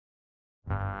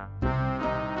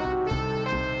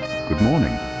Good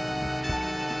morning.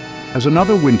 As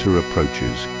another winter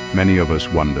approaches, many of us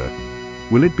wonder,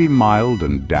 will it be mild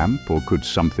and damp, or could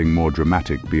something more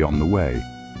dramatic be on the way?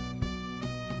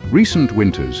 Recent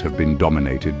winters have been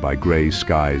dominated by grey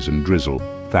skies and drizzle,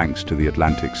 thanks to the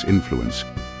Atlantic's influence.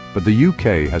 But the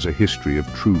UK has a history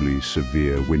of truly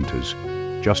severe winters.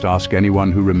 Just ask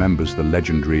anyone who remembers the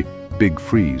legendary Big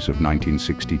Freeze of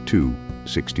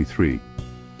 1962-63.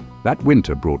 That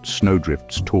winter brought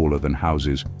snowdrifts taller than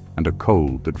houses and a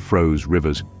cold that froze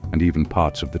rivers and even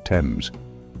parts of the Thames.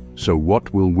 So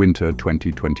what will winter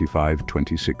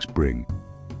 2025-26 bring?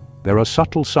 There are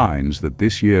subtle signs that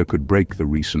this year could break the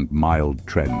recent mild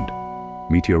trend.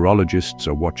 Meteorologists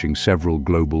are watching several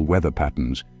global weather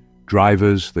patterns,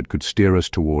 drivers that could steer us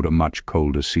toward a much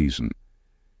colder season.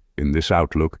 In this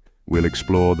outlook, we'll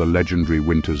explore the legendary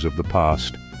winters of the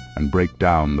past and break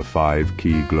down the 5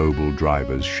 key global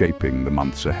drivers shaping the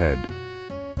months ahead.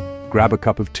 Grab a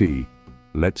cup of tea.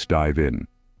 Let's dive in.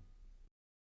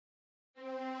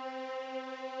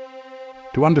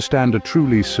 To understand a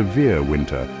truly severe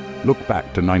winter, look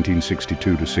back to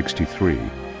 1962-63.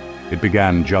 It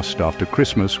began just after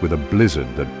Christmas with a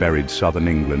blizzard that buried southern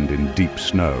England in deep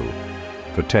snow.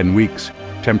 For 10 weeks,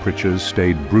 temperatures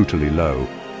stayed brutally low.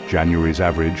 January's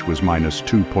average was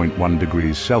 -2.1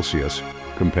 degrees Celsius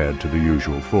compared to the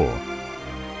usual 4.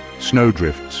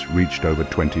 Snowdrifts reached over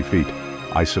 20 feet,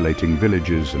 isolating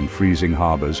villages and freezing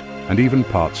harbors and even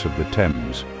parts of the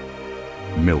Thames.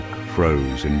 Milk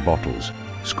froze in bottles,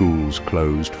 schools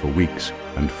closed for weeks,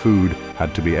 and food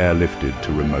had to be airlifted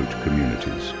to remote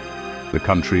communities. The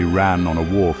country ran on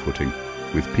a war footing,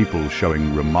 with people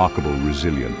showing remarkable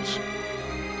resilience.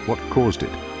 What caused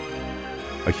it?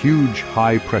 A huge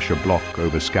high-pressure block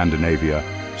over Scandinavia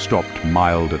stopped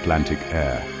mild Atlantic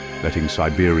air, letting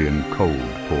Siberian cold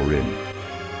pour in.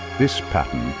 This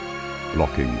pattern,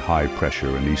 blocking high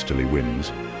pressure and easterly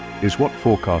winds, is what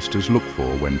forecasters look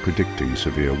for when predicting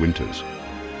severe winters.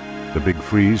 The Big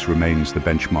Freeze remains the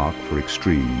benchmark for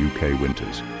extreme UK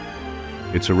winters.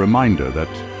 It's a reminder that,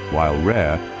 while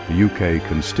rare, the UK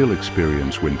can still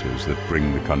experience winters that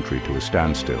bring the country to a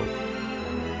standstill.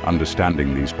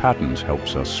 Understanding these patterns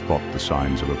helps us spot the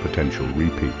signs of a potential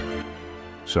repeat.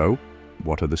 So,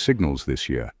 what are the signals this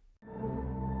year?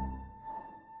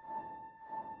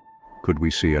 Could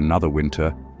we see another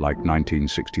winter like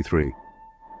 1963?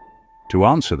 To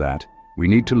answer that, we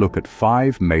need to look at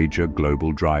 5 major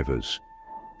global drivers.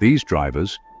 These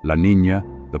drivers, La Niña,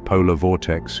 the polar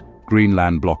vortex,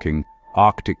 Greenland blocking,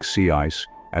 Arctic sea ice,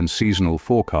 and seasonal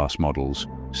forecast models,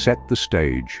 set the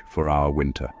stage for our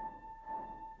winter.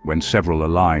 When several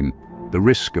align, the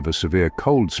risk of a severe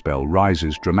cold spell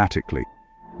rises dramatically.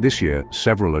 This year,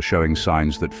 several are showing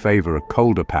signs that favor a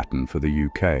colder pattern for the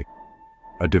UK.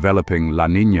 A developing La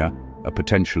Niña, a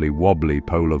potentially wobbly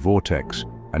polar vortex,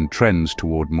 and trends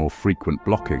toward more frequent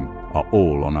blocking are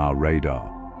all on our radar.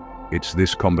 It's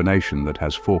this combination that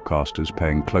has forecasters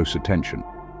paying close attention.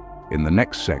 In the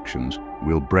next sections,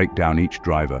 we'll break down each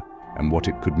driver and what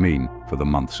it could mean for the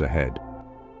months ahead.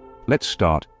 Let's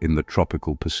start in the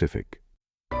tropical Pacific.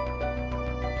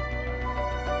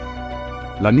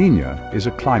 La Niña is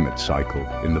a climate cycle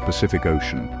in the Pacific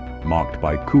Ocean, marked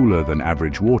by cooler than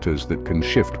average waters that can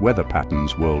shift weather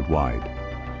patterns worldwide.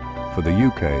 For the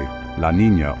UK, La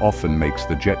Niña often makes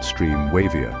the jet stream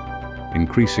wavier,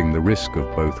 increasing the risk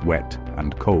of both wet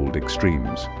and cold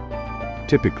extremes.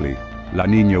 Typically, La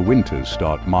Niña winters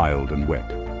start mild and wet,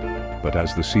 but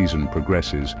as the season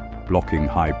progresses, blocking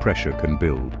high pressure can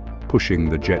build, pushing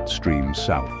the jet stream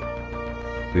south.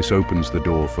 This opens the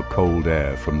door for cold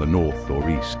air from the north or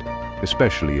east,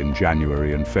 especially in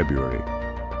January and February.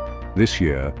 This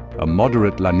year, a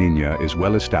moderate La Niña is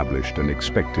well established and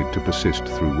expected to persist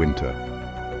through winter.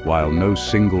 While no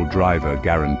single driver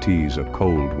guarantees a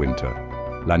cold winter,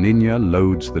 La Niña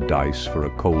loads the dice for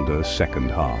a colder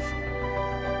second half.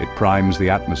 It primes the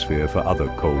atmosphere for other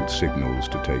cold signals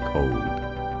to take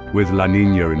hold. With La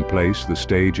Niña in place, the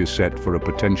stage is set for a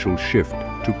potential shift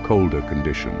to colder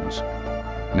conditions.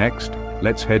 Next,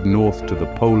 let's head north to the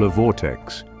polar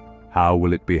vortex. How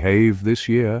will it behave this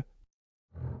year?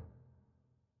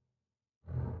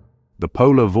 The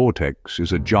polar vortex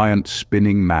is a giant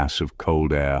spinning mass of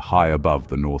cold air high above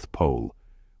the North Pole.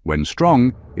 When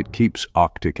strong, it keeps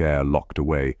Arctic air locked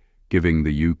away, giving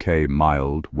the UK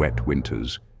mild, wet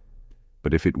winters.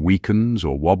 But if it weakens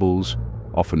or wobbles,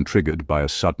 often triggered by a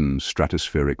sudden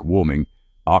stratospheric warming,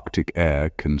 Arctic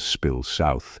air can spill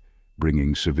south,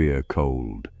 bringing severe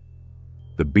cold.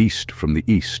 The Beast from the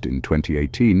east in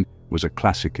 2018 was a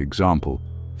classic example,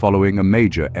 following a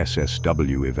major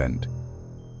SSW event.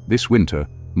 This winter,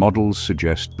 Models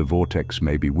suggest the vortex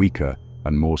may be weaker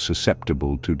and more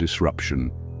susceptible to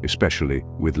disruption, especially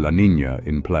with La Niña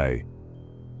in play.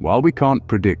 While we can't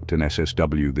predict an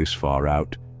SSW this far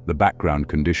out, the background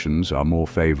conditions are more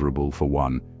favorable for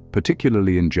one,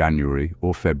 particularly in January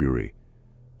or February.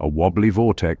 A wobbly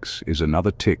vortex is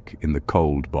another tick in the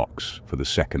cold box for the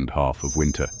second half of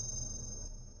winter.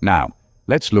 Now,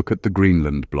 let's look at the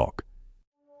Greenland block.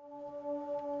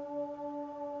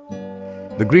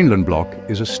 The Greenland block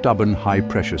is a stubborn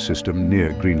high-pressure system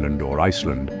near Greenland or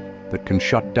Iceland that can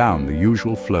shut down the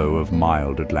usual flow of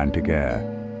mild Atlantic air.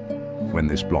 When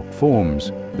this block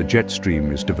forms, the jet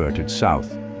stream is diverted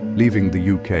south, leaving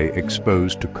the UK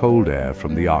exposed to cold air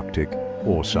from the Arctic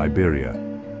or Siberia.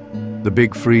 The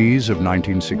Big Freeze of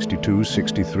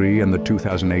 1962-63 and the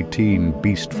 2018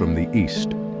 Beast from the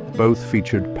East both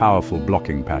featured powerful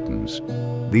blocking patterns.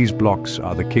 These blocks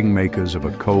are the kingmakers of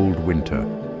a cold winter.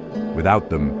 Without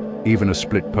them, even a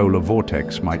split polar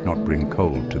vortex might not bring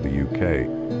cold to the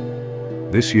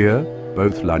UK. This year,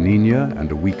 both La Niña and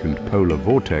a weakened polar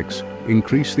vortex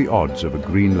increase the odds of a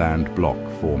Greenland block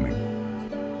forming.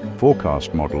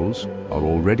 Forecast models are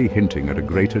already hinting at a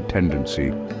greater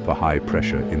tendency for high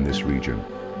pressure in this region.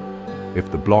 If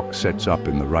the block sets up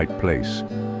in the right place,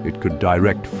 it could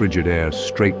direct frigid air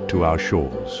straight to our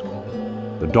shores.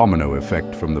 The domino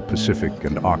effect from the Pacific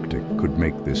and Arctic could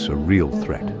make this a real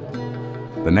threat.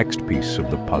 The next piece of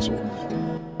the puzzle: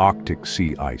 Arctic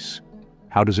sea ice.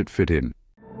 How does it fit in?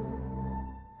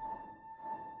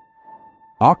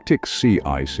 Arctic sea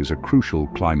ice is a crucial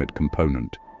climate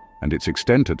component, and its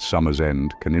extent at summer's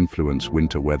end can influence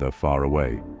winter weather far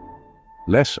away.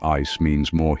 Less ice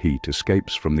means more heat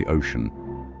escapes from the ocean,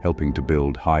 helping to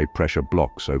build high-pressure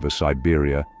blocks over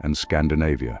Siberia and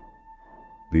Scandinavia.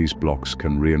 These blocks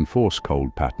can reinforce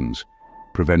cold patterns,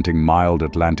 preventing mild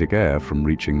Atlantic air from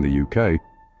reaching the UK.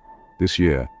 This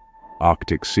year,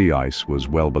 Arctic sea ice was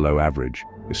well below average,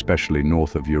 especially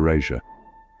north of Eurasia.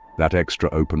 That extra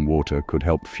open water could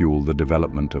help fuel the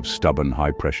development of stubborn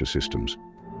high-pressure systems.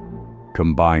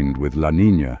 Combined with La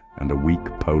Niña and a weak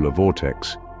polar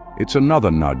vortex, it's another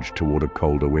nudge toward a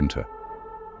colder winter.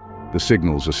 The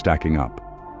signals are stacking up.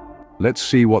 Let's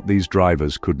see what these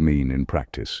drivers could mean in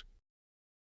practice.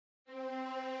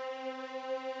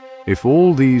 If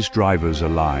all these drivers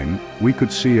align, we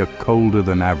could see a colder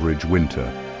than average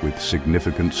winter with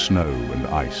significant snow and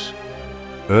ice.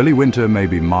 Early winter may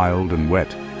be mild and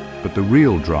wet, but the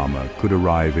real drama could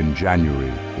arrive in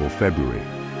January or February.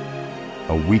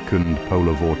 A weakened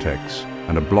polar vortex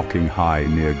and a blocking high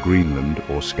near Greenland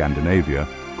or Scandinavia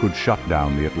could shut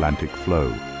down the Atlantic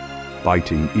flow.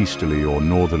 Biting easterly or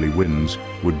northerly winds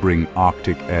would bring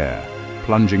Arctic air,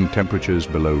 plunging temperatures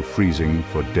below freezing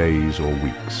for days or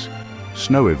weeks.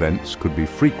 Snow events could be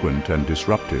frequent and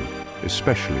disruptive,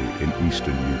 especially in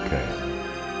eastern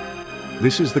UK.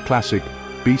 This is the classic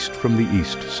Beast from the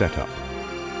East setup.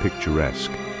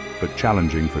 Picturesque, but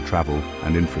challenging for travel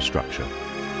and infrastructure.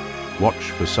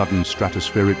 Watch for sudden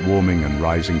stratospheric warming and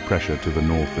rising pressure to the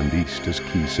north and east as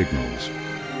key signals.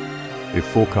 If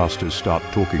forecasters start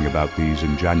talking about these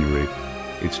in January,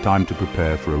 it's time to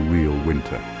prepare for a real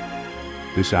winter.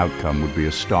 This outcome would be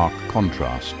a stark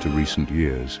contrast to recent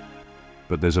years,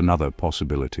 but there's another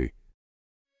possibility.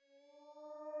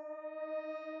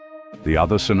 The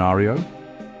other scenario?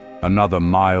 Another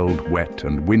mild, wet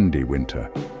and windy winter,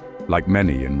 like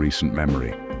many in recent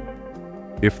memory.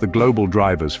 If the global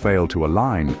drivers fail to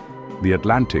align, the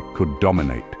Atlantic could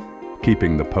dominate,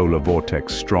 keeping the polar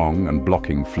vortex strong and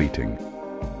blocking fleeting.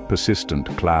 Persistent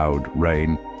cloud,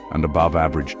 rain and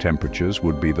above-average temperatures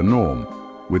would be the norm,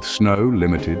 with snow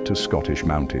limited to Scottish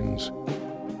mountains.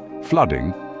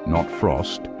 Flooding, not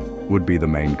frost, would be the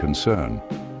main concern.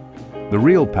 The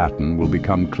real pattern will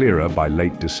become clearer by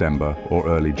late December or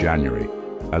early January,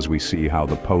 as we see how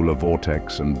the polar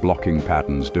vortex and blocking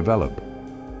patterns develop.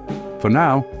 For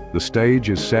now, the stage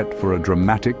is set for a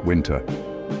dramatic winter,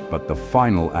 but the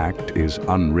final act is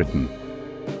unwritten.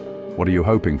 What are you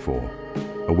hoping for?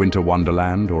 A winter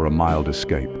wonderland or a mild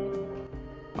escape?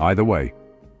 Either way,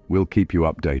 we'll keep you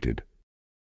updated.